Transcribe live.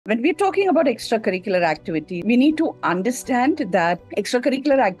When we're talking about extracurricular activity, we need to understand that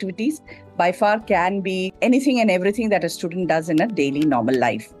extracurricular activities by far can be anything and everything that a student does in a daily normal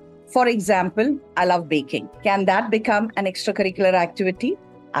life. For example, I love baking. Can that become an extracurricular activity?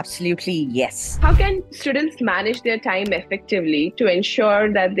 Absolutely, yes. How can students manage their time effectively to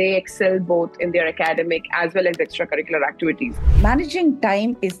ensure that they excel both in their academic as well as extracurricular activities? Managing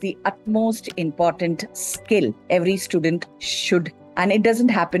time is the utmost important skill every student should, and it doesn't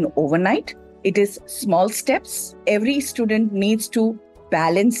happen overnight. It is small steps. Every student needs to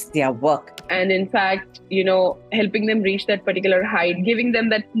balance their work. And in fact, helping them reach that particular height, giving them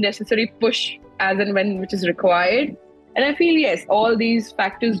that necessary push as and when which is required. And I feel, yes, all these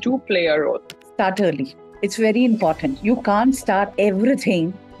factors do play a role. Start early. It's very important. You can't start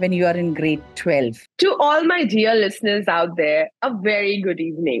everything when you are in grade 12. To all my dear listeners out there, a very good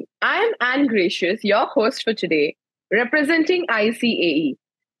evening. I am Anne Gracious, your host for today, representing ICAE.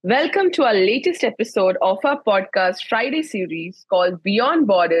 Welcome to our latest episode of our podcast Friday series called Beyond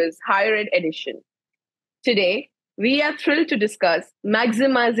Borders Higher Ed Edition. Today, we are thrilled to discuss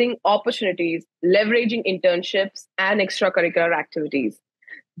maximizing opportunities, leveraging internships, and extracurricular activities.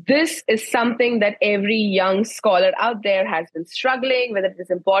 This is something that every young scholar out there has been struggling, whether it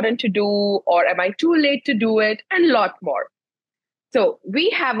is important to do or am I too late to do it, and a lot more. So we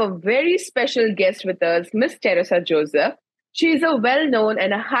have a very special guest with us, Miss Theresa Joseph. She is a well-known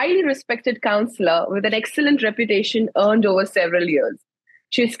and a highly respected counselor with an excellent reputation earned over several years.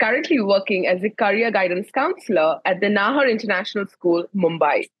 She is currently working as a career guidance counselor at the Nahar International School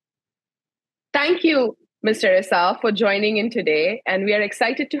Mumbai. Thank you, Ms. Theresa, for joining in today, and we are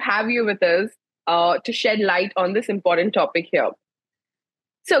excited to have you with us to shed light on this important topic here.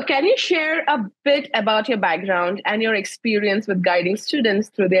 So, can you share a bit about your background and your experience with guiding students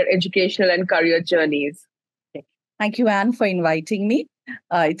through their educational and career journeys? Thank you, Anne, for inviting me.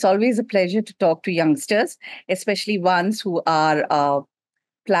 It's always a pleasure to talk to youngsters, especially ones who are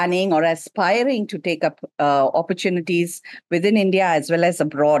planning or aspiring to take up opportunities within India as well as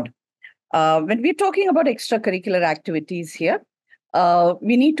abroad. When we're talking about extracurricular activities here,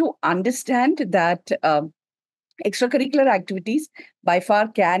 we need to understand that extracurricular activities by far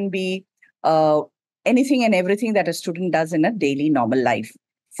can be anything and everything that a student does in a daily normal life.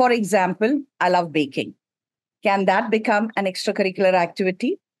 For example, I love baking. Can that become an extracurricular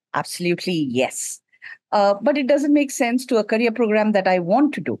activity? Absolutely, yes. But it doesn't make sense to a career program that I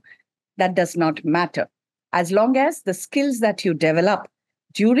want to do. That does not matter. As long as the skills that you develop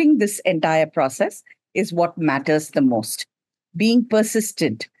during this entire process is what matters the most. Being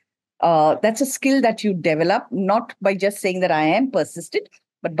persistent. That's a skill that you develop not by just saying that I am persistent,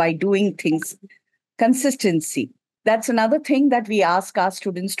 but by doing things. Consistency. That's another thing that we ask our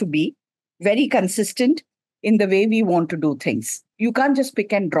students to be very consistent in the way we want to do things. You can't just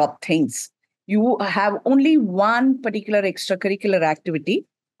pick and drop things. You have only one particular extracurricular activity,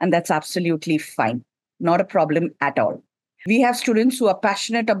 and that's absolutely fine. Not a problem at all. We have students who are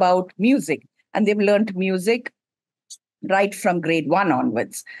passionate about music, and they've learned music right from grade 1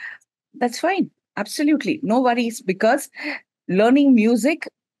 onwards. That's fine. Absolutely. No worries, because learning music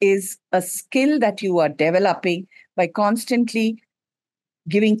is a skill that you are developing by constantly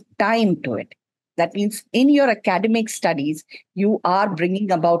giving time to it. That means in your academic studies, you are bringing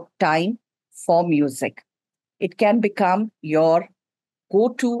about time for music. It can become your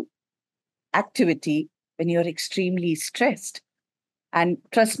go-to activity when you're extremely stressed. And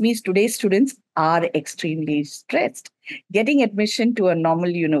trust me, today's students are extremely stressed. Getting admission to a normal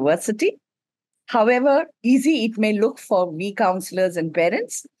university, however easy it may look for we counselors and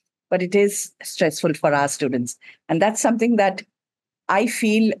parents, but it is stressful for our students. And that's something that I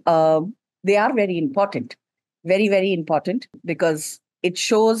feel they are very important, very, very important, because it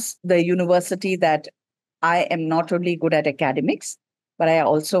shows the university that I am not only good at academics, but I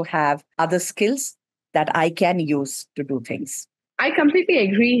also have other skills that I can use to do things. I completely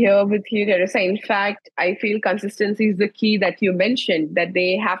agree here with you, Teresa. In fact, I feel consistency is the key that you mentioned, that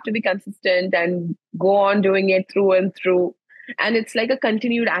they have to be consistent and go on doing it through and through. And it's like a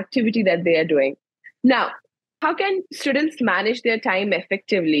continued activity that they are doing. Now, how can students manage their time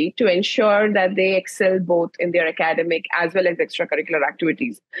effectively to ensure that they excel both in their academic as well as extracurricular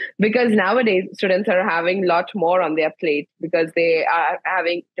activities? Because nowadays, students are having a lot more on their plate because they are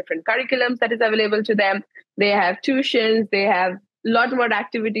having different curriculums that is available to them. They have tuitions, they have a lot more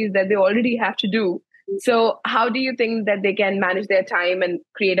activities that they already have to do. So how do you think that they can manage their time and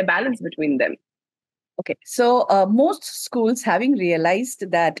create a balance between them? Okay, so most schools having realized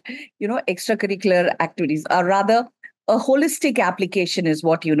that, extracurricular activities are rather a holistic application is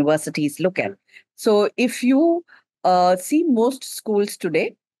what universities look at. So if you see most schools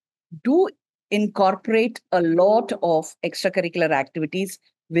today, do incorporate a lot of extracurricular activities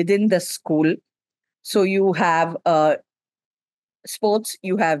within the school. So you have sports,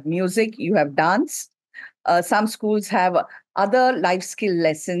 you have music, you have dance. Some schools have other life skill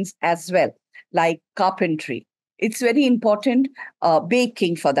lessons as well, like carpentry. It's very important,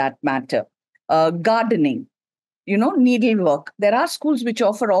 baking for that matter, gardening, needlework. There are schools which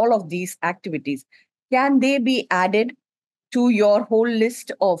offer all of these activities. Can they be added to your whole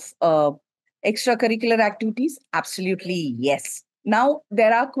list of extracurricular activities? Absolutely, yes. Now,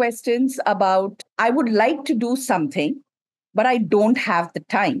 there are questions about I would like to do something, but I don't have the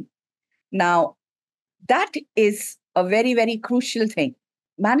time. Now, that is a very, very crucial thing.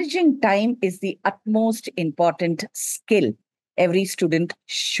 Managing time is the utmost important skill every student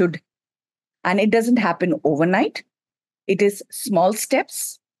should. And it doesn't happen overnight, it is small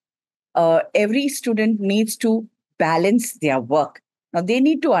steps. Every student needs to balance their work. Now, they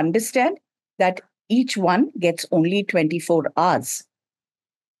need to understand that each one gets only 24 hours.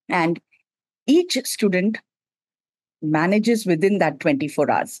 And each student manages within that 24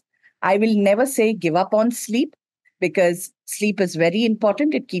 hours. I will never say give up on sleep because sleep is very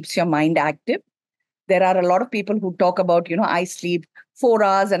important. It keeps your mind active. There are a lot of people who talk about, I sleep 4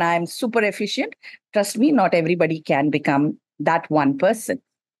 hours and I'm super efficient. Trust me, not everybody can become that one person.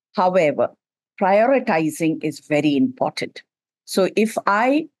 However, prioritizing is very important. So if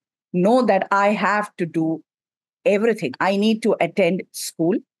I know that I have to do everything, I need to attend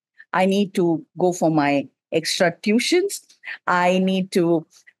school, I need to go for my extra tuitions, I need to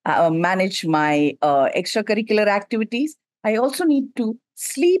manage my extracurricular activities, I also need to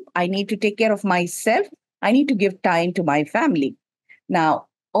sleep, I need to take care of myself, I need to give time to my family. Now,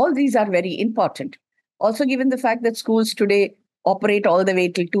 all these are very important. Also, given the fact that schools today operate all the way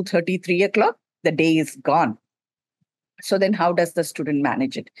till 2:30, 3 o'clock, the day is gone. So then how does the student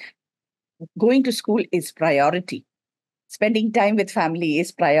manage it? Going to school is priority. Spending time with family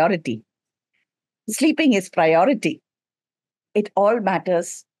is priority. Sleeping is priority. It all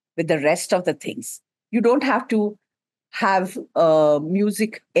matters with the rest of the things. You don't have to have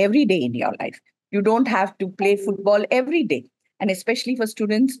music every day in your life. You don't have to play football every day. And especially for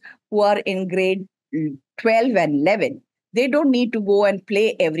students who are in grade 12 and 11, they don't need to go and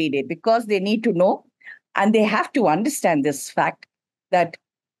play every day because they need to know and they have to understand this fact that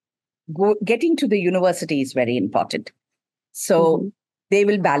getting to the university is very important. So they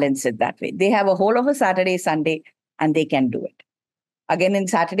will balance it that way. They have a whole of a Saturday, Sunday, and they can do it. Again, in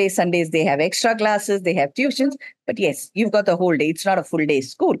Saturdays, Sundays, they have extra classes, they have tuitions. But yes, you've got the whole day. It's not a full day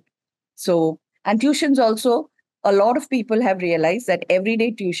school. So, and tuitions also, a lot of people have realized that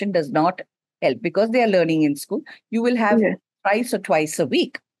everyday tuition does not help because they are learning in school. You will have thrice or twice a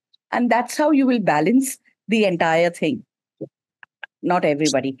week. And that's how you will balance the entire thing. Not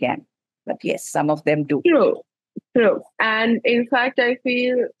everybody can. But yes, some of them do. True. And in fact, I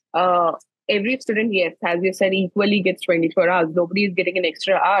feel every student, yes, as you said, equally gets 24 hours. Nobody is getting an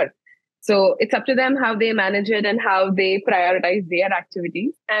extra hour. So it's up to them how they manage it and how they prioritize their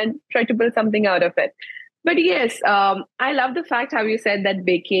activities and try to build something out of it. But yes, I love the fact how you said that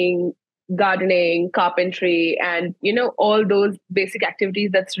baking, gardening, carpentry, and all those basic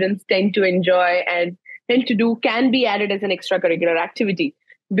activities that students tend to enjoy and tend to do can be added as an extracurricular activity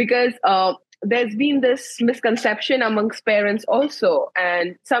because there's been this misconception amongst parents also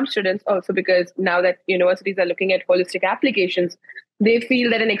and some students also because now that universities are looking at holistic applications, they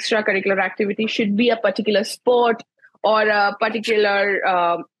feel that an extracurricular activity should be a particular sport or a particular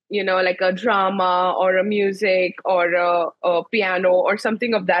like a drama or a music or a piano or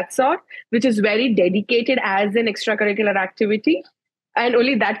something of that sort, which is very dedicated as an extracurricular activity. And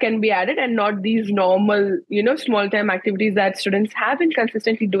only that can be added and not these normal, small time activities that students have been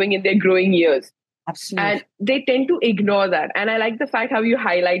consistently doing in their growing years. Absolutely. And they tend to ignore that. And I like the fact how you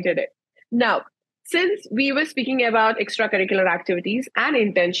highlighted it. Now, since we were speaking about extracurricular activities and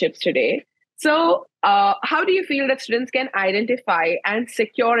internships today, so how do you feel that students can identify and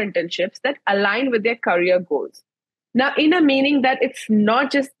secure internships that align with their career goals? Now, in a meaning that it's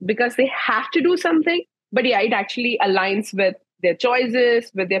not just because they have to do something, but yeah, it actually aligns with their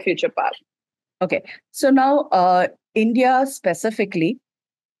choices, with their future path. Okay. So now, India specifically,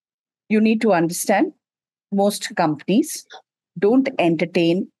 you need to understand most companies don't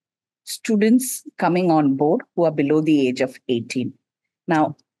entertain students coming on board who are below the age of 18.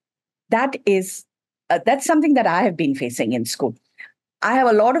 Now, that's something that I have been facing in school. I have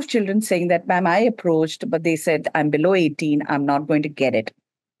a lot of children saying that, ma'am, I approached, but they said, I'm below 18, I'm not going to get it.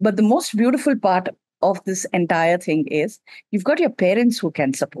 But the most beautiful part of this entire thing is you've got your parents who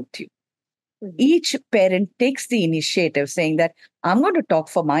can support you. Each parent takes the initiative saying that I'm going to talk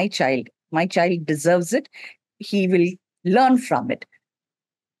for my child. My child deserves it. He will learn from it.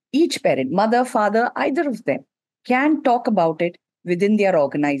 Each parent, mother, father, either of them, can talk about it within their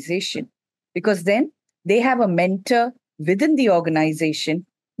organization, because then they have a mentor within the organization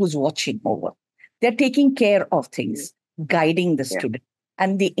who's watching over. They're taking care of things, guiding the Yeah. student.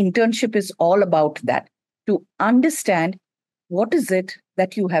 And the internship is all about that, to understand what is it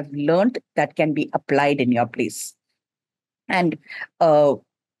that you have learned that can be applied in your place. And uh,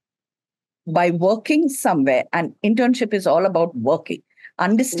 by working somewhere, and internship is all about working,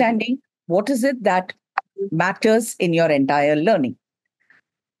 understanding what is it that matters in your entire learning.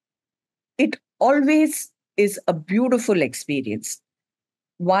 It always is a beautiful experience.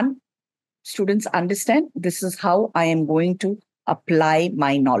 One, students understand this is how I am going to apply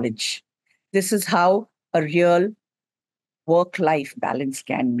my knowledge. This is how a real work life balance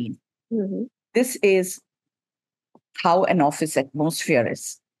can mean. Mm-hmm. This is how an office atmosphere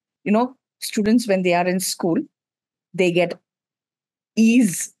is. You know, students, when they are in school, they get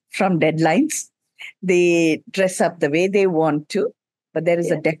ease from deadlines. They dress up the way they want to, but there is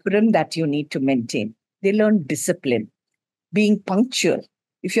a Yeah. decorum that you need to maintain. They learn discipline, being punctual.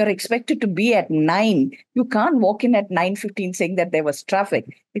 If you're expected to be at 9, you can't walk in at 9:15 saying that there was traffic.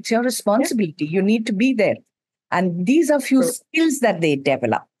 It's your responsibility. You need to be there. And these are few True. skills that they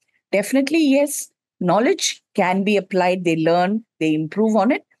develop. Definitely, yes, knowledge can be applied. They learn, they improve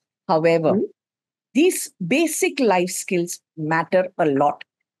on it. However, Mhm. these basic life skills matter a lot,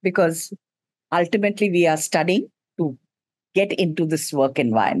 because ultimately we are studying to get into this work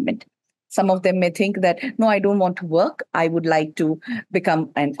environment. Some of them may think that, no, I don't want to work. I would like to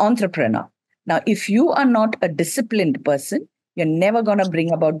become an entrepreneur. Now, if you are not a disciplined person, you're never going to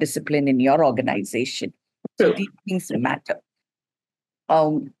bring about discipline in your organization. So True. these things matter.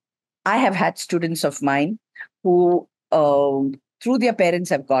 Um, I have had students of mine who, through their parents,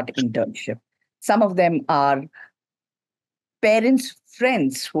 have got internship. Some of them are parents'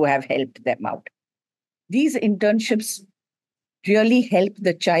 friends who have helped them out. These internships really help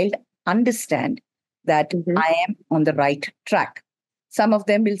the child understand that Mm-hmm. I am on the right track. Some of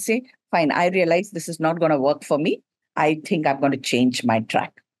them will say, fine, I realize this is not going to work for me. I think I'm going to change my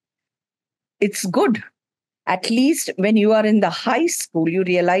track. It's good. At least when you are in the high school, you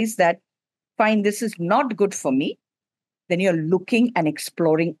realize that, fine, this is not good for me. Then you're looking and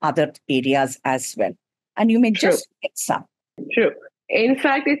exploring other areas as well. And you may True. just get some. True. In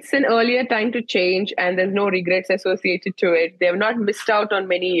fact, it's an earlier time to change, and there's no regrets associated to it. They have not missed out on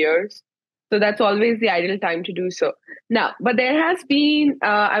many years. So that's always the ideal time to do so. Now, but there has been,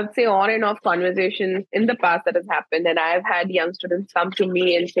 I would say, on and off conversations in the past that has happened. And I've had young students come to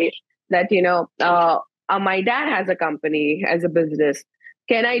me and say that, my dad has a company, has a business.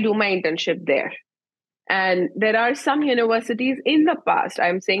 Can I do my internship there? And there are some universities in the past,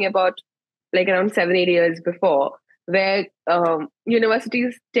 I'm saying about like around 7, 8 years before, where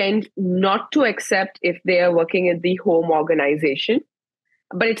universities tend not to accept if they are working at the home organization.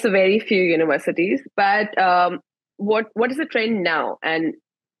 But it's a very few universities. But what is the trend now? And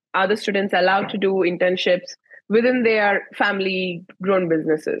are the students allowed to do internships within their family grown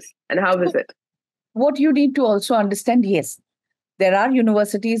businesses? And how is it? What you need to also understand, yes, there are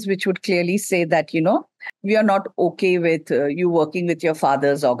universities which would clearly say that, we are not okay with you working with your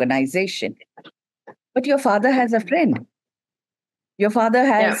father's organization. But your father has a friend. Your father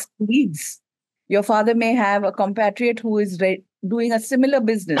Yeah. has colleagues. Your father may have a compatriot who is doing a similar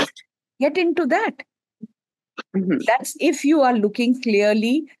business. Get into that. Mhm. That's if you are looking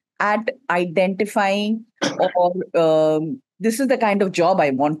clearly at identifying, or this is the kind of job I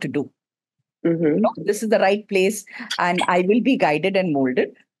want to do. Mhm. This is the right place, and I will be guided and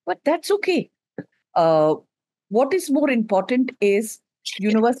molded. But that's okay. Uh, what is more important is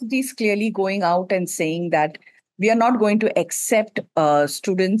universities clearly going out and saying that we are not going to accept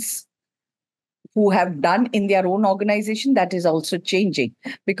students who have done in their own organization. That is also changing,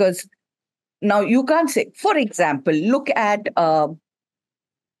 because now you can't say, for example, look at the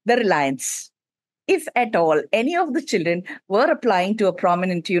Reliance. If at all any of the children were applying to a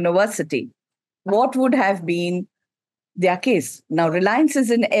prominent university, what would have been their case? Now, Reliance is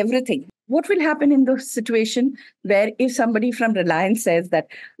in everything. What will happen in the situation where if somebody from Reliance says that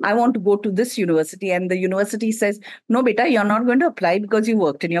I want to go to this university, and the university says, no, beta, you're not going to apply because you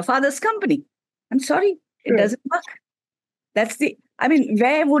worked in your father's company? I'm sorry, it True. doesn't work. I mean,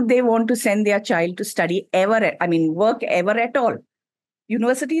 where would they want to send their child to study ever? I mean, work ever at all?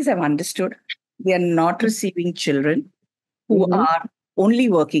 Universities have understood they are not receiving children who Mhm. are only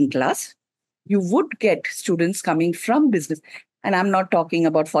working class. You would get students coming from business. And I'm not talking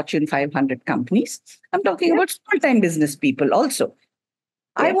about Fortune 500 companies. I'm talking about small-time business people also.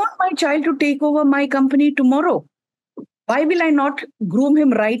 I want my child to take over my company tomorrow. Why will I not groom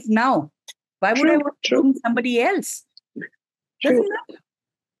him right now? Why would I want to groom somebody else? Doesn't matter.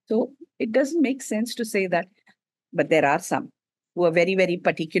 So it doesn't make sense to say that. But there are some who are very, very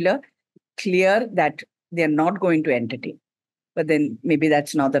particular, clear that they're not going to entertain. But then maybe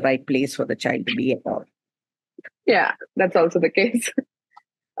that's not the right place for the child to be at all. Yeah, that's also the case.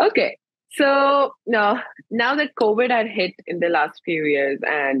 Okay. So now that COVID had hit in the last few years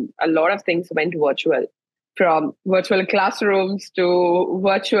and a lot of things went virtual, from virtual classrooms to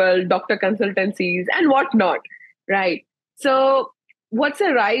virtual doctor consultancies and whatnot, right? So what's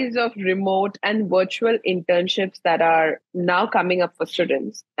the rise of remote and virtual internships that are now coming up for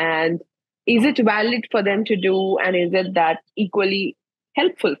students? And is it valid for them to do? And is it that equally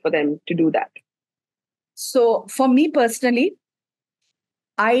helpful for them to do that? So for me personally,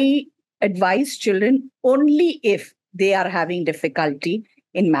 I advise children only if they are having difficulty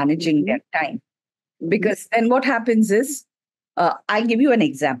in managing their time. Because then what happens is, I'll give you an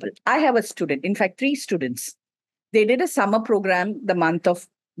example. I have a student, in fact, 3 students. They did a summer program the month of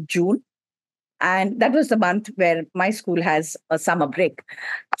June. And that was the month where my school has a summer break.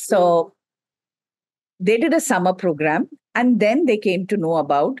 So they did a summer program. And then they came to know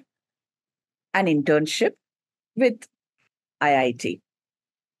about an internship with IIT.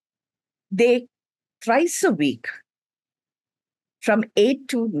 They thrice a week from 8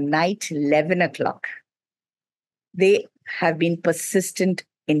 to night 11 o'clock, they have been persistent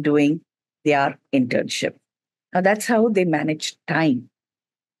in doing their internship. Now, that's how they manage time.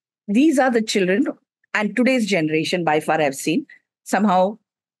 These are the children, and today's generation, by far, I've seen somehow,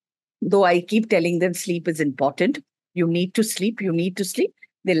 though I keep telling them sleep is important, you need to sleep,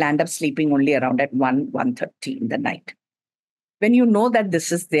 they land up sleeping only around at 1:30 in the night. When you know that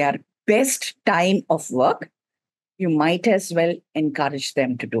this is their best time of work, you might as well encourage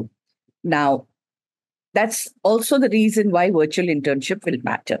them to do. Now, that's also the reason why virtual internship will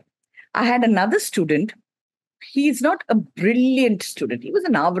matter. I had another student. He is not a brilliant student. He was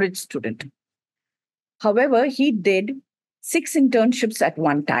an average student. However, he did 6 internships at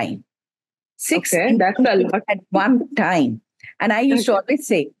one time. 6 that's a lot. At one time. And I used to always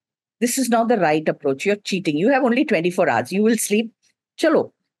say, this is not the right approach. You're cheating. You have only 24 hours. You will sleep.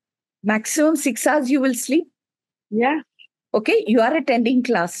 Chalo. Maximum 6 hours you will sleep. Yeah. Okay. You are attending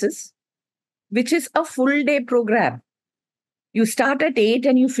classes, which is a full day program. You start at 8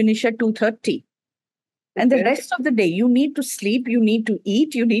 and you finish at 2:30. And the rest of the day, you need to sleep, you need to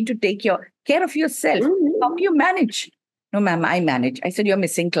eat, you need to take care of yourself. How do you manage? No, ma'am, I manage. I said, you're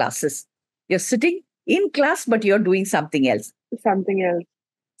missing classes. You're sitting in class, but you're doing something else.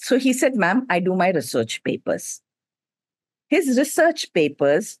 So he said, ma'am, I do my research papers. His research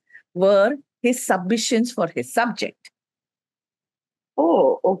papers were his submissions for his subject.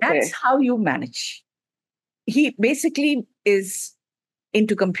 Oh, okay. That's how you manage. He basically is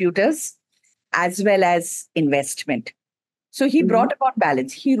into computers as well as investment. So he brought about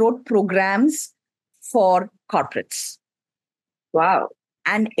balance. He wrote programs for corporates. Wow.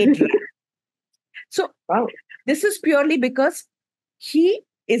 And it ran. So this is purely because he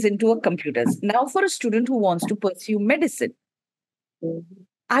is into computers. Now, for a student who wants to pursue medicine,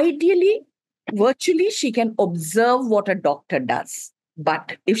 ideally, virtually, she can observe what a doctor does.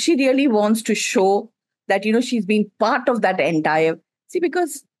 But if she really wants to show that, she's been part of that entire,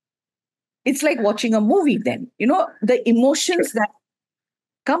 because it's like watching a movie then. The emotions that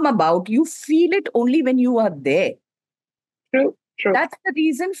come about, you feel it only when you are there. True. That's the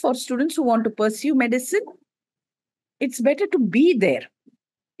reason for students who want to pursue medicine, it's better to be there.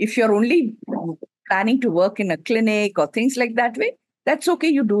 If you're only planning to work in a clinic or things like that way, that's okay,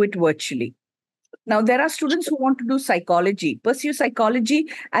 you do it virtually. Now, there are students who want to do psychology, pursue psychology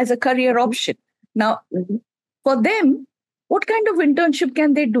as a career option. Now, for them, what kind of internship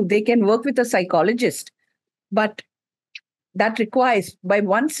can they do? They can work with a psychologist, but that requires, by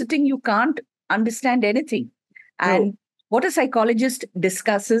one sitting, you can't understand anything. And what a psychologist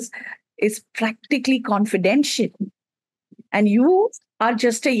discusses is practically confidential. And you are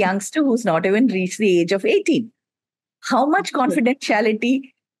just a youngster who's not even reached the age of 18. How much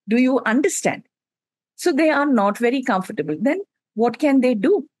confidentiality do you understand? So they are not very comfortable. Then what can they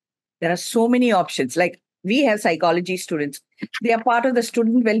do? There are so many options. Like we have psychology students. They are part of the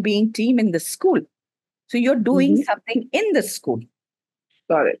student well-being team in the school. So you're doing something in the school.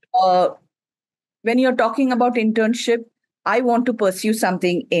 Got it. When you're talking about internship, I want to pursue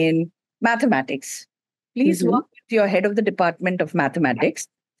something in mathematics. Please work with your head of the department of mathematics.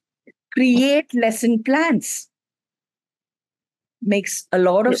 Create lesson plans. makes a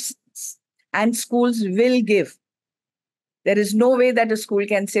lot of sense. And schools will give. There is no way that a school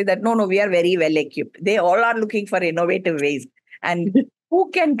can say that, no, we are very well equipped. They all are looking for innovative ways. And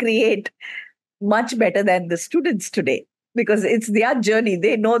who can create much better than the students today? Because it's their journey.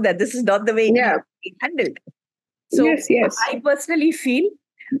 They know that this is not the way it needs to be handled. So yes. I personally feel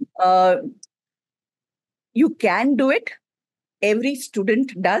uh, you can do it. Every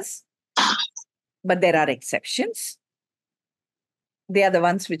student does, but there are exceptions. They are the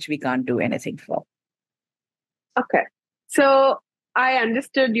ones which we can't do anything for. Okay. So I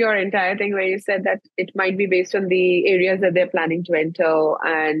understood your entire thing where you said that it might be based on the areas that they're planning to enter.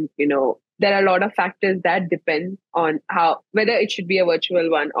 And, there are a lot of factors that depend on whether it should be a virtual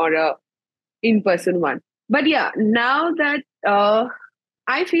one or a in-person one. But yeah, now that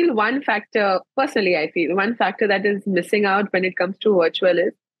I feel personally, I feel one factor that is missing out when it comes to virtual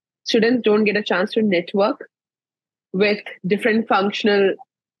is students don't get a chance to network with different functional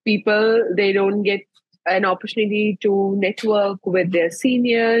people. They don't get an opportunity to network with their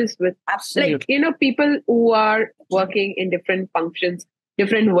seniors, with people who are working in different functions,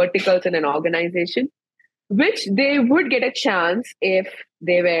 different verticals in an organization, which they would get a chance if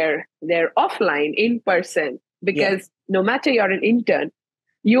they're offline in person, because no matter you're an intern,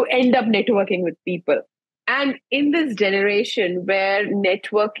 you end up networking with people. And in this generation where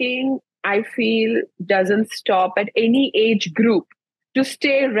networking, I feel, doesn't stop at any age group, to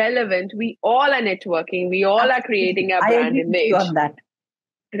stay relevant, we all are networking. We all are creating a brand image. On that.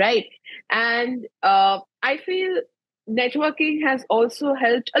 Right. And I feel networking has also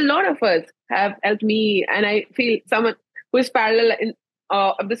helped a lot of us, have helped me. And I feel someone who is parallel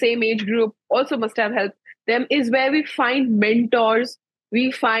of the same age group also must have helped them, is where we find mentors.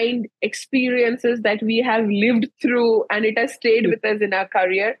 We find experiences that we have lived through and it has stayed with us in our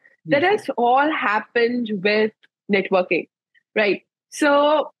career. That has all happened with networking. Right.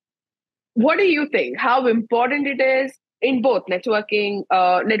 So what do you think? How important it is in both networking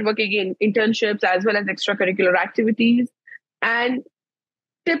in internships as well as extracurricular activities, and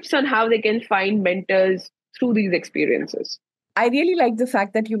tips on how they can find mentors through these experiences? I really like the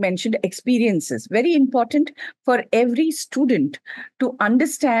fact that you mentioned experiences. Very important for every student to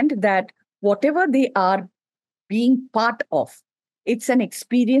understand that whatever they are being part of, it's an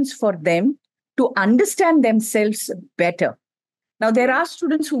experience for them to understand themselves better. Now, there are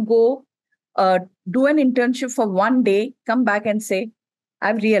students who go do an internship for one day, come back and say,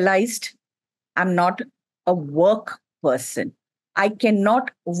 I've realized I'm not a work person. I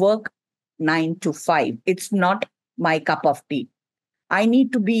cannot work 9 to 5. It's not my cup of tea. I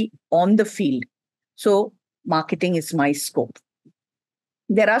need to be on the field. So marketing is my scope.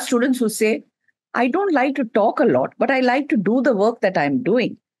 There are students who say, I don't like to talk a lot, but I like to do the work that I'm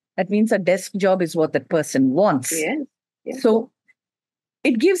doing. That means a desk job is what that person wants. Yes. So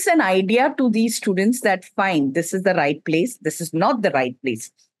it gives an idea to these students that, fine, this is the right place. This is not the right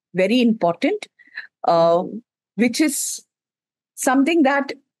place. Very important, which is something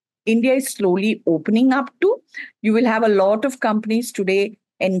that India is slowly opening up to. You will have a lot of companies today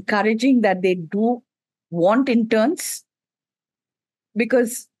encouraging that they do want interns,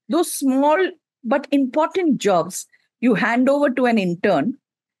 because those small but important jobs you hand over to an intern,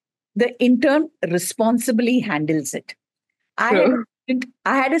 the intern responsibly handles it. I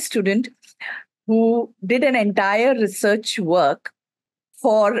had a student who did an entire research work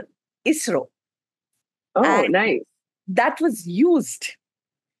for ISRO. Oh, nice. That was used.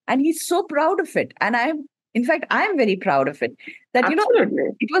 And he's so proud of it. And I'm very proud of it. That, Absolutely.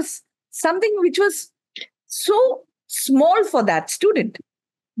 It was something which was so small for that student,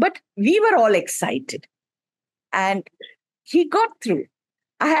 but we were all excited. And he got through.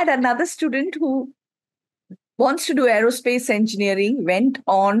 I had another student who wants to do aerospace engineering, went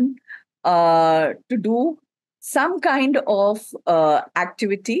on to do some kind of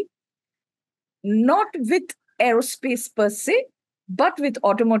activity, not with aerospace per se, but with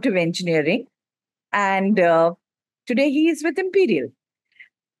automotive engineering. And today he is with Imperial.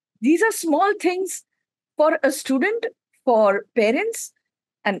 These are small things for a student, for parents.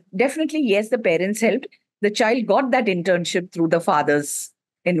 And definitely, yes, the parents helped. The child got that internship through the father's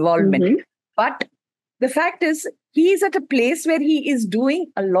involvement. Mm-hmm. But the fact is, he is at a place where he is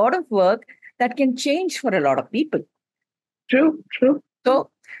doing a lot of work that can change for a lot of people. True.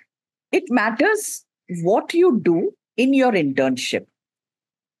 So it matters what you do in your internship.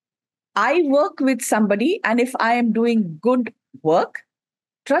 I work with somebody, and if I am doing good work,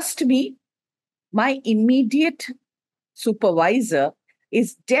 trust me, my immediate supervisor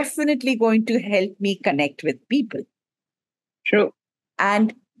is definitely going to help me connect with people. True.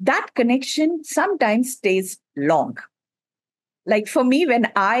 And that connection sometimes stays long. Like for me,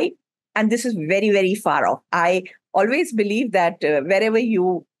 and this is very, very far off, I always believe that wherever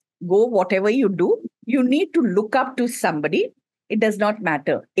you go, whatever you do, you need to look up to somebody. It does not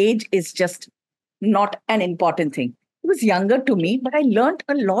matter. Age is just not an important thing. He was younger to me, but I learned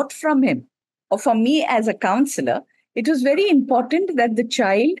a lot from him. Or for me as a counselor, it was very important that the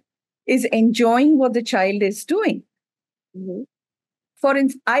child is enjoying what the child is doing. Mhm. For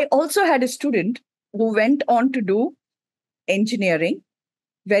instance, I also had a student who went on to do engineering,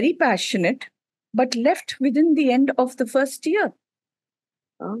 very passionate, but left within the end of the first year.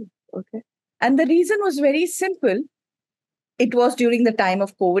 Oh, okay. And the reason was very simple. It was during the time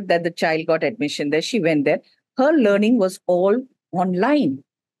of COVID that the child got admission there. She went there. Her learning was all online.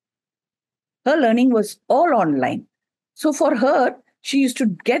 Her learning was all online. So for her, she used to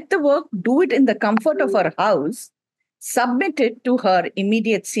get the work, do it in the comfort of her house, submit it to her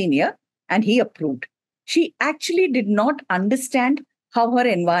immediate senior, and he approved. She actually did not understand how her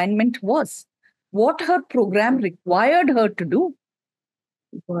environment was, what her program required her to do.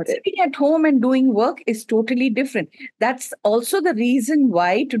 Got it. Sitting at home and doing work is totally different. That's also the reason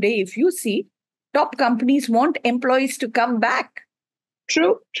why today, if you see, top companies want employees to come back.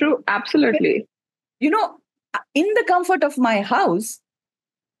 True, absolutely. You know, in the comfort of my house,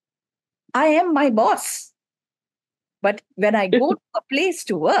 I am my boss. But when I go to a place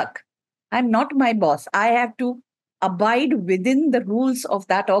to work, I'm not my boss. I have to abide within the rules of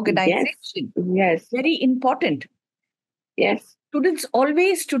that organization. Yes. Very important. Yes. Students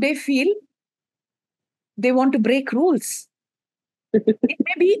always today feel they want to break rules. It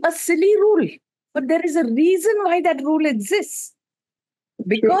may be a silly rule, but there is a reason why that rule exists.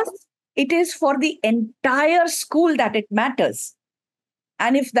 Because it is for the entire school that it matters.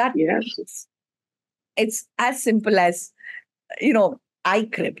 And if that Yes. it's as simple as, I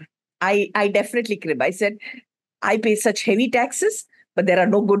crib. I definitely crib. I said, I pay such heavy taxes, but there are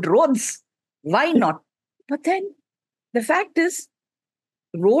no good roads. Why not? But then the fact is,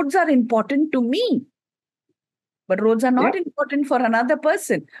 roads are important to me, but roads are not important for another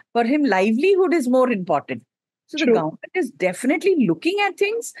person. For him, livelihood is more important. So the government is definitely looking at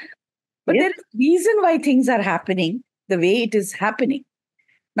things, but there is a reason why things are happening the way it is happening.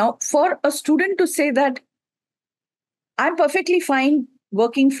 Now, for a student to say that I'm perfectly fine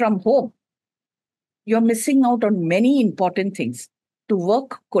working from home, you're missing out on many important things. To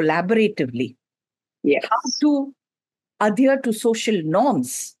work collaboratively, Yes. how to adhere to social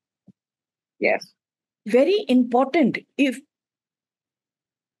norms. Yes. Very important. If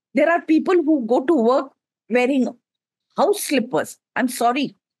there are people who go to work wearing house slippers, I'm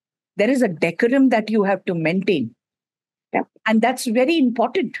sorry, there is a decorum that you have to maintain. Yeah. And that's very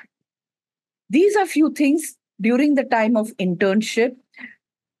important. These are few things during the time of internship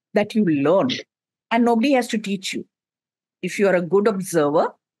that you learn, and nobody has to teach you. If you are a good observer,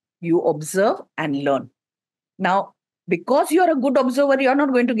 you observe and learn. Now, because you're a good observer, you're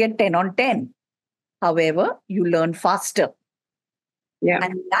not going to get 10 on 10. However, you learn faster. Yeah.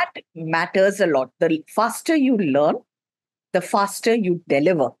 And that matters a lot. The faster you learn, the faster you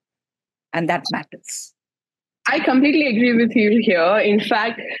deliver. And that matters. I completely agree with you here. In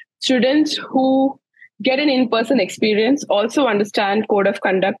fact, students who get an in-person experience also understand code of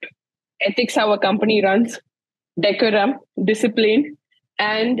conduct, ethics, how a company runs, decorum, discipline,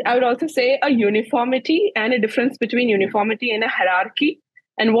 and I would also say a uniformity and a difference between uniformity and a hierarchy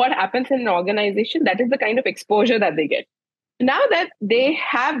and what happens in an organization. That is the kind of exposure that they get. Now that they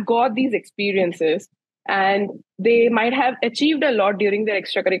have got these experiences and they might have achieved a lot during their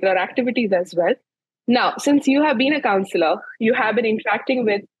extracurricular activities as well. Now, since you have been a counselor, you have been interacting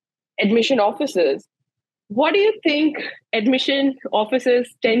with admission officers. What do you think admission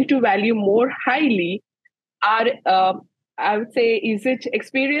officers tend to value more highly? Are I would say, is it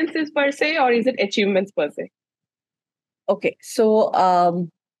experiences per se or is it achievements per se? Okay, so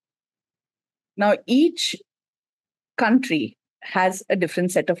now each country has a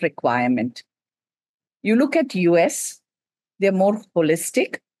different set of requirement. You look at US, they're more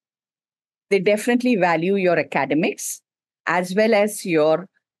holistic. They definitely value your academics as well as your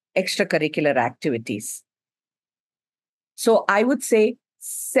extracurricular activities. So I would say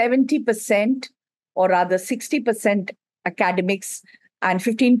 70% or rather 60% academics and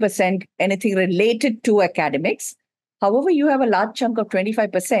 15% anything related to academics. However, you have a large chunk of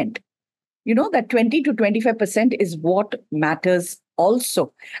 25%. You know that 20 to 25% is what matters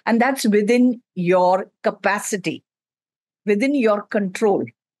also. And that's within your capacity, within your control.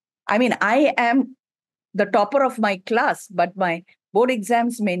 I mean, I am the topper of my class, but my board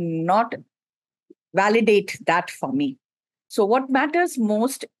exams may not validate that for me. So, what matters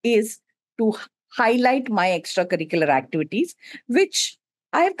most is to highlight my extracurricular activities, which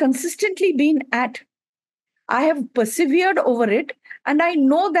I have consistently been at. I have persevered over it, and I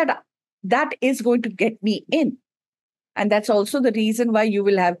know that that is going to get me in. And that's also the reason why you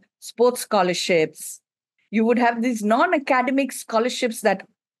will have sports scholarships. You would have these non academic scholarships that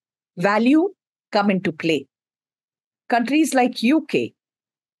value come into play. Countries like UK,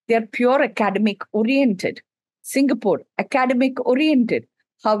 they're pure academic oriented. Singapore, academic oriented.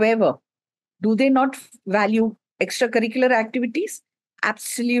 However, do they not value extracurricular activities?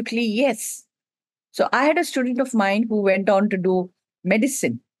 Absolutely, yes. So I had a student of mine who went on to do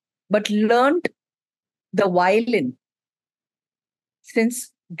medicine, but learned the violin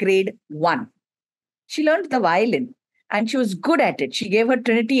since grade one. She learned the violin and she was good at it. She gave her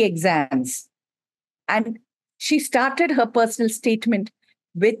Trinity exams and she started her personal statement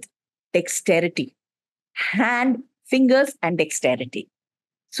with dexterity, hand, fingers, and dexterity.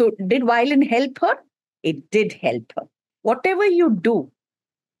 So, did violin help her? It did help her. Whatever you do,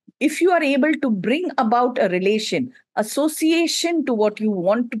 if you are able to bring about a relation, association to what you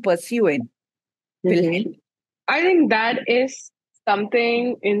want to pursue in, will help. I think that is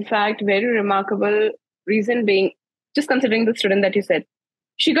something, in fact, very remarkable. Reason being, just considering the student that you said,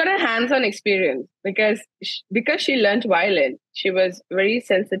 she got a hands-on experience because she learned violin. She was very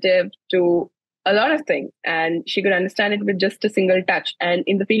sensitive to a lot of things, and she could understand it with just a single touch. And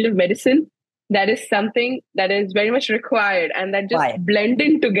in the field of medicine, that is something that is very much required, and that just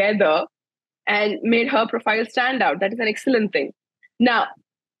blended together and made her profile stand out. That is an excellent thing. Now,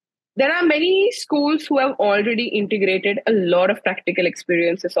 there are many schools who have already integrated a lot of practical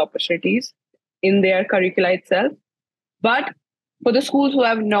experiences opportunities in their curricula itself. But for the schools who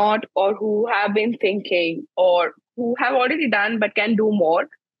have not, or who have been thinking, or who have already done but can do more,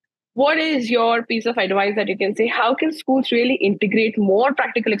 what is your piece of advice that you can say? How can schools really integrate more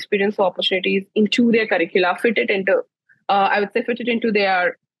practical experience opportunities into their curricula, fit it into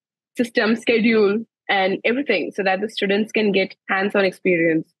their system, schedule, and everything, so that the students can get hands-on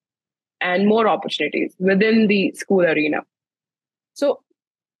experience and more opportunities within the school arena? So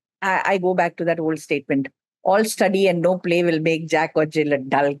I go back to that old statement: all study and no play will make Jack or Jill a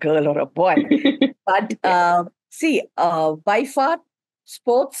dull girl or a boy. But by far,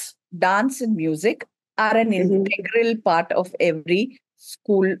 sports, dance, and music are an integral part of every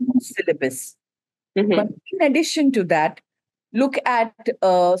school syllabus. But in addition to that, look at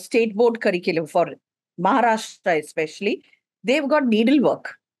state board curriculum for Maharashtra especially. They've got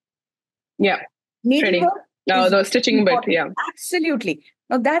needlework. Yeah. Needlework. The stitching bit, yeah. Absolutely.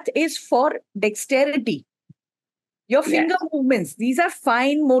 Now that is for dexterity. Your finger movements, these are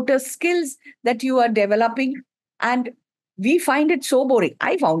fine motor skills that you are developing. And we find it so boring.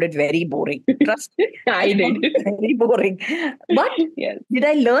 I found it very boring. Trust me. I did. Very boring. But did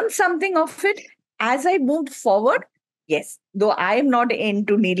I learn something of it as I moved forward? Yes. Though I am not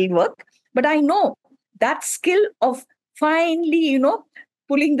into needlework, but I know that skill of finally,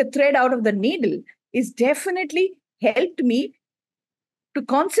 pulling the thread out of the needle is definitely helped me to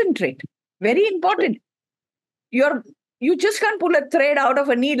concentrate. Very important. You just can't pull a thread out of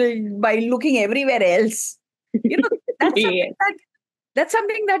a needle by looking everywhere else. That's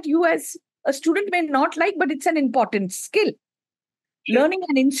something that you as a student may not like, but it's an important skill. Sure. Learning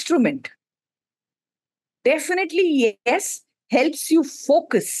an instrument definitely, yes, helps you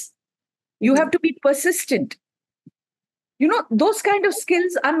focus. You have to be persistent. Those kind of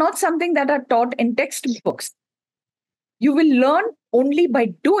skills are not something that are taught in textbooks. You will learn only by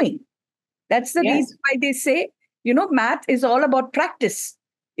doing. That's the reason why they say, math is all about practice.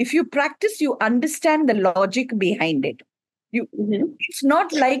 If you practice, you understand the logic behind it. It's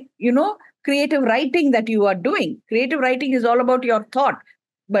not like, creative writing that you are doing. Creative writing is all about your thought.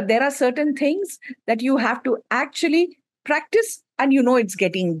 But there are certain things that you have to actually practice and it's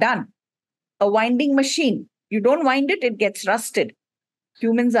getting done. A winding machine, you don't wind it, it gets rusted.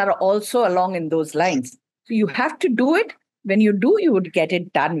 Humans are also along in those lines. So you have to do it. When you do, you would get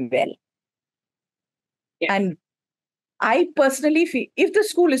it done well. Yeah. And I personally feel if the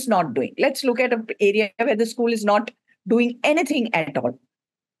school is not doing, let's look at an area where the school is not doing anything at all,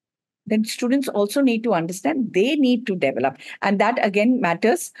 then students also need to understand they need to develop. And that again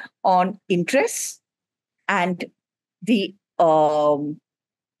matters on interests and the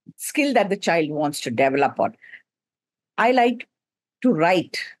skill that the child wants to develop on. I like to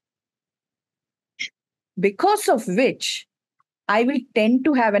write, because of which I will tend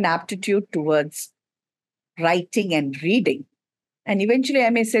to have an aptitude towards writing and reading. And eventually I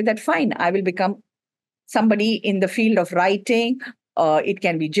may say that, fine, I will become somebody in the field of writing. It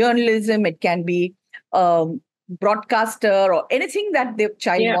can be journalism, it can be broadcaster or anything that the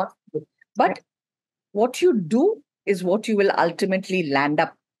child wants to do. But What you do is what you will ultimately land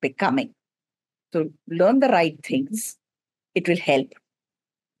up becoming. So learn the right things. It will help.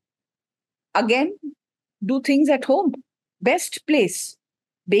 Again, do things at home. Best place.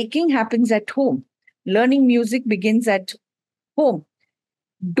 Baking happens at home. Learning music begins at home.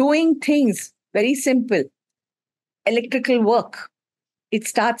 Doing things, very simple. Electrical work, it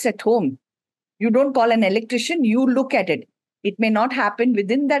starts at home. You don't call an electrician, you look at it. It may not happen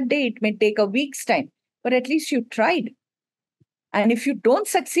within that day, it may take a week's time, but at least you tried. And if you don't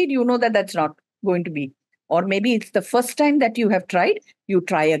succeed, you know that that's not going to be. Or maybe it's the first time that you have tried, you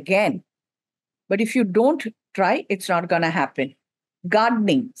try again. But if you don't try, it's not going to happen.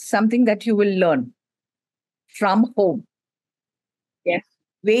 Gardening, something that you will learn from home. Yes.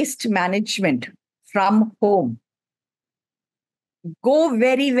 Waste management from home. Go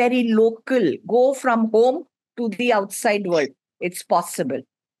very, very local. Go from home to the outside world. It's possible.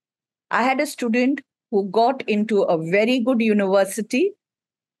 I had a student who got into a very good university,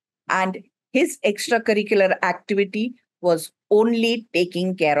 and his extracurricular activity was only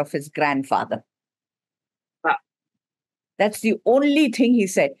taking care of his grandfather. Wow. That's the only thing he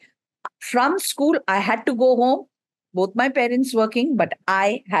said. From school, I had to go home, both my parents working, but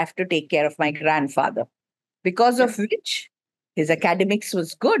I have to take care of my grandfather, because of which his academics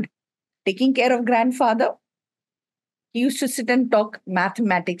was good. Taking care of grandfather, he used to sit and talk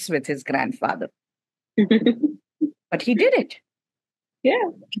mathematics with his grandfather. But he did it. Yeah.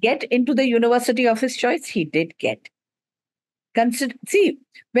 Get into the university of his choice, he did get. See,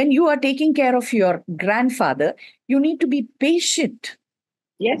 when you are taking care of your grandfather, you need to be patient.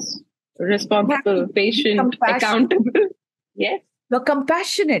 Yes. Responsible, patient, accountable. Yes. You're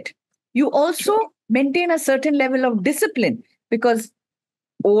compassionate. You also maintain a certain level of discipline, because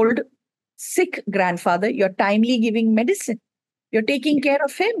old, sick grandfather, you're timely giving medicine. You're taking care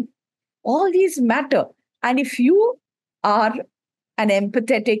of him. All these matter. And if you are an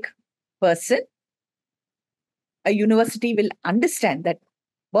empathetic person, a university will understand that,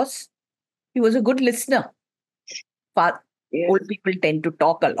 boss, he was a good listener. Yes. Old people tend to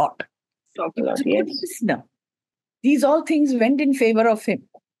talk a lot. Talk He a lot. was a Yes. good listener. These all things went in favor of him.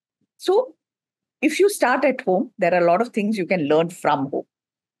 So if you start at home, there are a lot of things you can learn from home.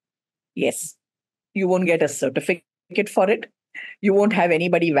 Yes, you won't get a certificate for it. You won't have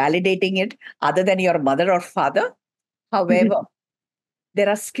anybody validating it other than your mother or father. However, there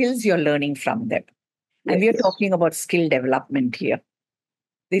are skills you're learning from them. And we are talking about skill development here.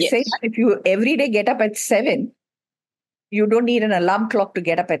 They say that if you every day get up at 7, you don't need an alarm clock to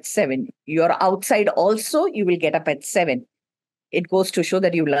get up at 7. You're outside also, you will get up at 7. It goes to show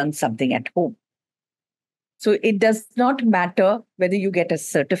that you learned something at home. So it does not matter whether you get a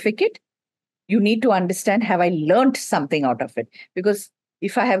certificate. You need to understand, have I learned something out of it? Because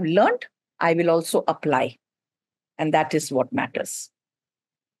if I have learned, I will also apply. And that is what matters.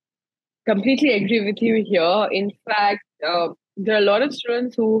 Completely agree with you here. In fact, there are a lot of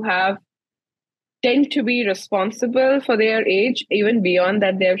students who tend to be responsible for their age. Even beyond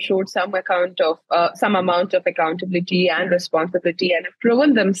that, they have showed some amount of accountability and responsibility, and have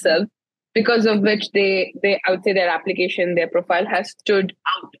proven themselves, because of which they I would say their application, their profile has stood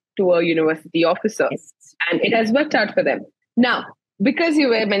out to a university officer. Yes. And it has worked out for them. Now, because you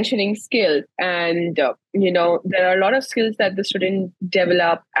were mentioning skills, and there are a lot of skills that the student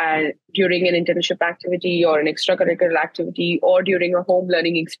develop and during an internship activity or an extracurricular activity or during a home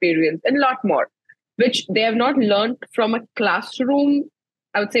learning experience, and a lot more, which they have not learned from a classroom,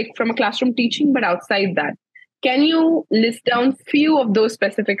 I would say from a classroom teaching, but outside that. Can you list down few of those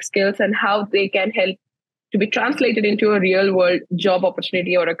specific skills and how they can help to be translated into a real world job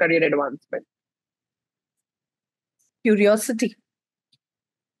opportunity or a career advancement? Curiosity.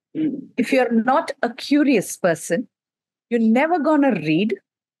 If you're not a curious person, you're never going to read,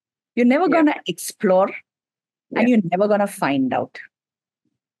 you're never going to explore, and you're never going to find out.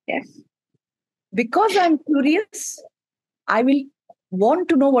 Yes. Because I'm curious, I will want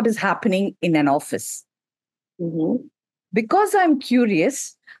to know what is happening in an office. Because I'm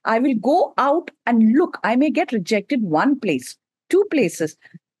curious, I will go out and look. I may get rejected one place, 2 places,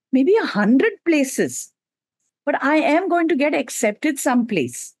 maybe 100 places, but I am going to get accepted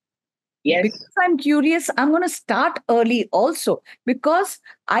someplace. Yes. Because I'm curious, I'm going to start early also, because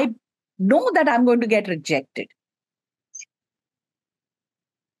I know that I'm going to get rejected.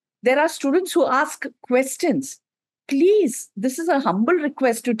 There are students who ask questions. Please, this is a humble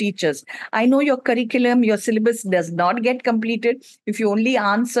request to teachers. I know your curriculum, your syllabus does not get completed if you only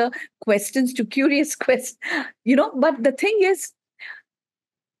answer questions to curious questions, but the thing is,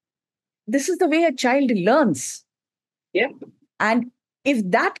 this is the way a child learns. Yeah. And if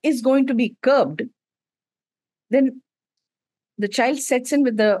that is going to be curbed, then the child sets in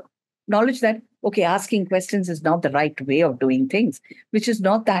with the knowledge that, okay, asking questions is not the right way of doing things, which is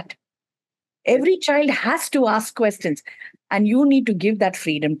not that. Every child has to ask questions, and you need to give that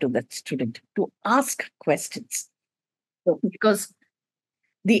freedom to that student to ask questions, because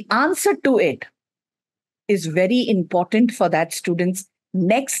the answer to it is very important for that student's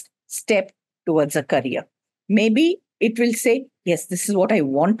next step towards a career. Maybe it will say, yes, this is what I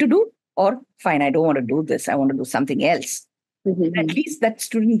want to do, or fine, I don't want to do this, I want to do something else. At least that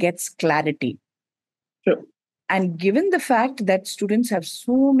student gets clarity. True. And given the fact that students have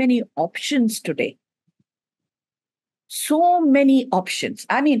so many options today, so many options.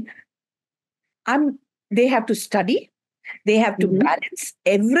 I mean, they have to study, they have to balance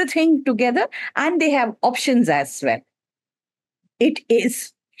everything together, and they have options as well. It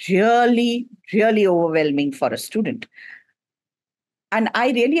is really, really overwhelming for a student. And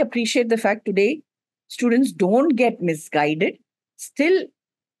I really appreciate the fact today students don't get misguided, still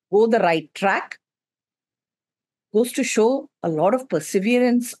go the right track. Goes to show a lot of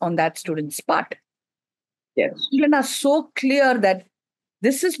perseverance on that student's part. Yes. Children are so clear that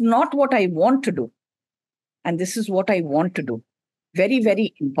this is not what I want to do, and this is what I want to do. Very,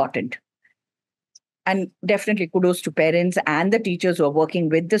 very important. And definitely kudos to parents and the teachers who are working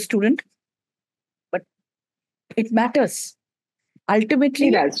with the student. But it matters. Ultimately,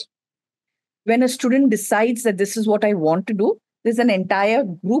 It does. When a student decides that this is what I want to do, there's an entire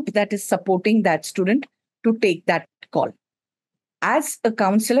group that is supporting that student to take that call. As a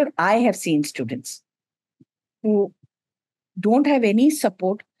counselor, I have seen students who don't have any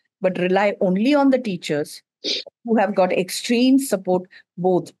support but rely only on the teachers, who have got extreme support,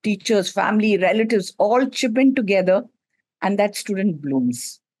 both teachers, family, relatives, all chip in together, and that student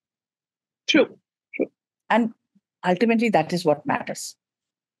blooms. True. And ultimately, that is what matters.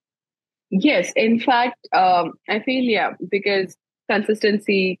 Yes, in fact, I feel, yeah, because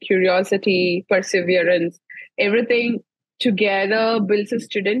consistency, curiosity, perseverance, everything together builds a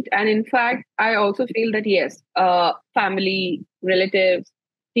student. And in fact, I also feel that, yes, family, relatives,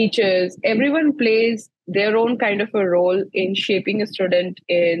 teachers, everyone plays their own kind of a role in shaping a student,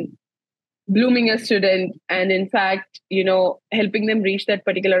 in blooming a student, and in fact, helping them reach that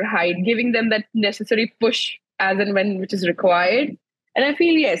particular height, giving them that necessary push as and when which is required. And I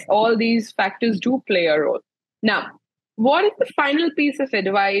feel, yes, all these factors do play a role. Now, what is the final piece of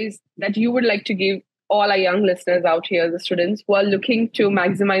advice that you would like to give all our young listeners out here, the students who are looking to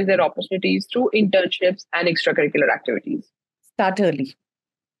maximize their opportunities through internships and extracurricular activities? Start early.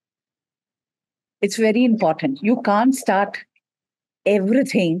 It's very important. You can't start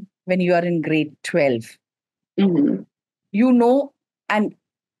everything when you are in grade 12. And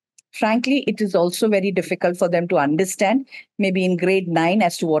frankly, it is also very difficult for them to understand, maybe in grade 9,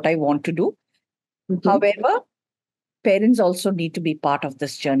 as to what I want to do. However, parents also need to be part of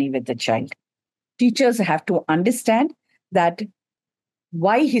this journey with the child. Teachers have to understand that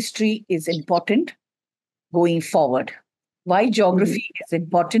why history is important going forward, why geography is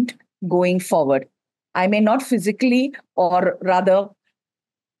important going forward. I may not physically, or rather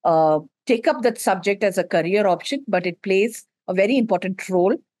take up that subject as a career option, but it plays a very important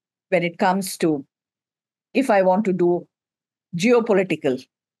role when it comes to, if I want to do geopolitical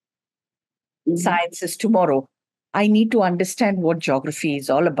sciences tomorrow, I need to understand what geography is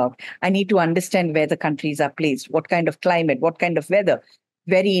all about. I need to understand where the countries are placed, what kind of climate, what kind of weather.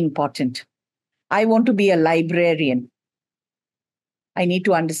 Very important. I want to be a librarian. I need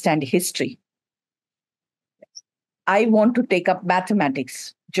to understand history. I want to take up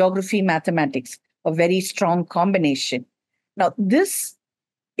mathematics, geography, mathematics, a very strong combination. Now, this,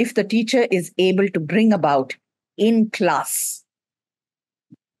 if the teacher is able to bring about in class,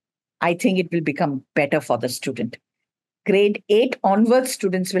 I think it will become better for the student. Grade 8 onwards,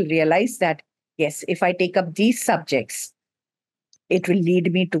 students will realize that, yes, if I take up these subjects, it will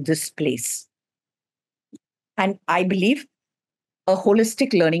lead me to this place. And I believe a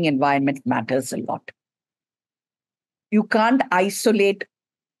holistic learning environment matters a lot. You can't isolate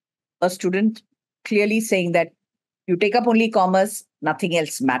a student clearly saying that you take up only commerce, nothing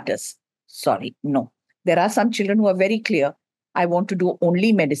else matters. Sorry, no. There are some children who are very clear, I want to do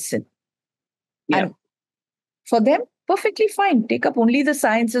only medicine. Yeah. And for them, perfectly fine. Take up only the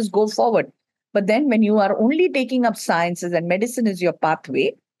sciences, go forward. But then when you are only taking up sciences and medicine is your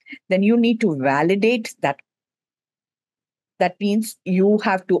pathway, then you need to validate that. That means you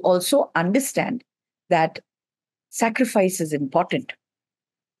have to also understand that sacrifice is important.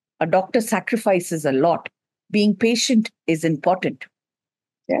 A doctor sacrifices a lot. Being patient is important.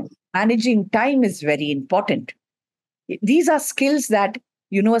 Yes. Managing time is very important. These are skills that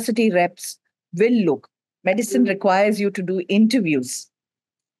university reps will look. Medicine requires you to do interviews.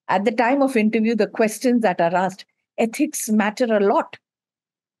 At the time of interview, the questions that are asked, ethics matter a lot.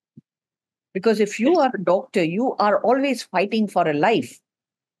 Because if you are a doctor, you are always fighting for a life.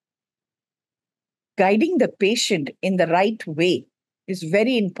 Guiding the patient in the right way is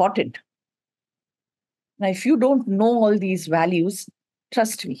very important. Now, if you don't know all these values,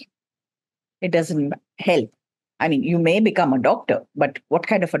 trust me, it doesn't help. I mean, you may become a doctor, but what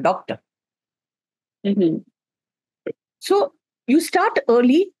kind of a doctor? Mm-hmm. So you start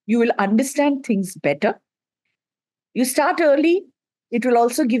early, you will understand things better. You start early, it will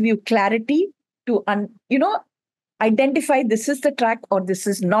also give you clarity to, identify this is the track or this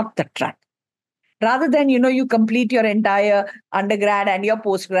is not the track. Rather than, you complete your entire undergrad and your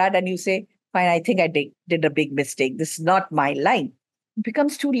postgrad and you say, fine, I think I did a big mistake. This is not my line. It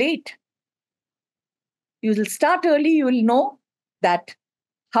becomes too late. You will start early, you will know that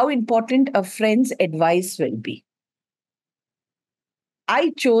how important a friend's advice will be.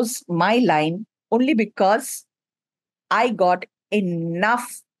 I chose my line only because I got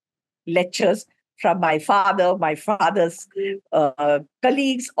enough lectures from my father, my father's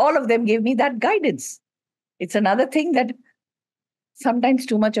colleagues. All of them gave me that guidance. It's another thing that sometimes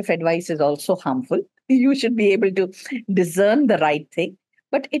too much of advice is also harmful. You should be able to discern the right thing,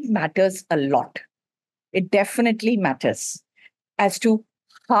 but it matters a lot. It definitely matters as to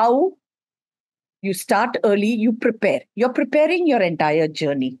how you start early, you prepare. You're preparing your entire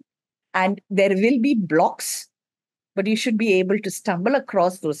journey, and there will be blocks, but you should be able to stumble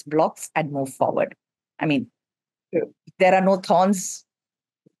across those blocks and move forward. I mean, there are no thorns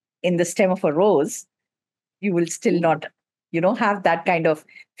in the stem of a rose, you will still not, have that kind of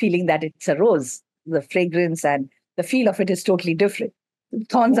feeling that it's a rose. The fragrance and the feel of it is totally different.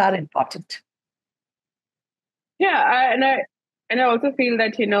 Thorns are important. Yeah, and I also feel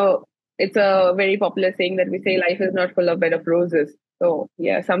that it's a very popular saying that we say life is not full of bed of roses. So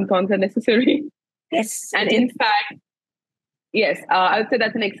yeah, some thorns are necessary. Yes. And in fact, yes, I would say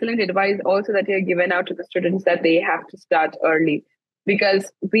that's an excellent advice also that you're given out to the students that they have to start early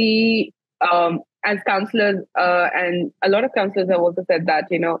because we, as counselors, and a lot of counselors have also said that,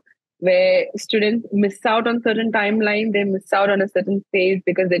 where students miss out on certain timeline, they miss out on a certain phase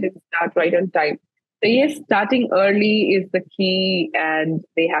because they didn't start right on time. So yes, starting early is the key and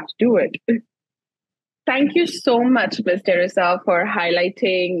they have to do it. Thank you so much, Ms. Theresa, for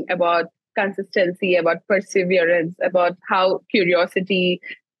highlighting about consistency, about perseverance, about how curiosity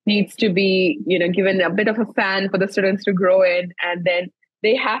needs to be, given a bit of a fan for the students to grow in, and then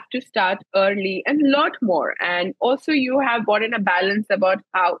they have to start early and a lot more. And also, you have brought in a balance about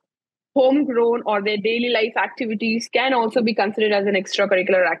how homegrown or their daily life activities can also be considered as an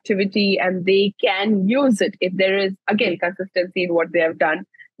extracurricular activity, and they can use it if there is, again, consistency in what they have done.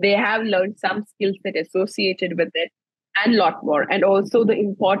 They have learned some skill set associated with it and a lot more. And also the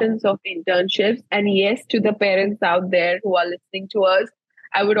importance of internships. And yes, to the parents out there who are listening to us,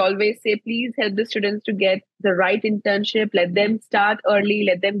 I would always say, please help the students to get the right internship. Let them start early.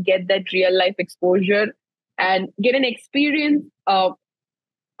 Let them get that real life exposure and get an experience of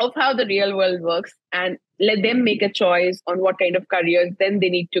how the real world works, and let them make a choice on what kind of careers then they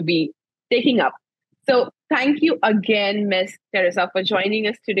need to be taking up. So thank you again, Ms. Theresa, for joining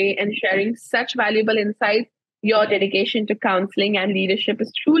us today and sharing such valuable insights. Your dedication to counseling and leadership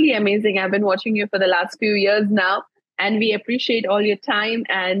is truly amazing. I've been watching you for the last few years now, and we appreciate all your time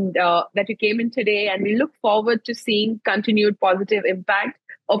and that you came in today. And we look forward to seeing continued positive impact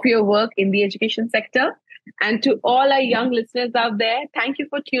of your work in the education sector. And to all our young listeners out there, thank you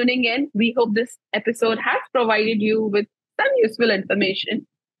for tuning in. We hope this episode has provided you with some useful information.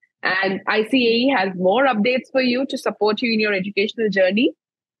 And ICAE has more updates for you to support you in your educational journey.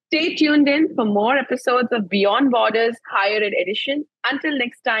 Stay tuned in for more episodes of Beyond Borders Higher Ed Edition. Until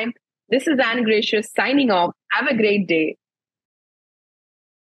next time, this is Anne Gracious signing off. Have a great day.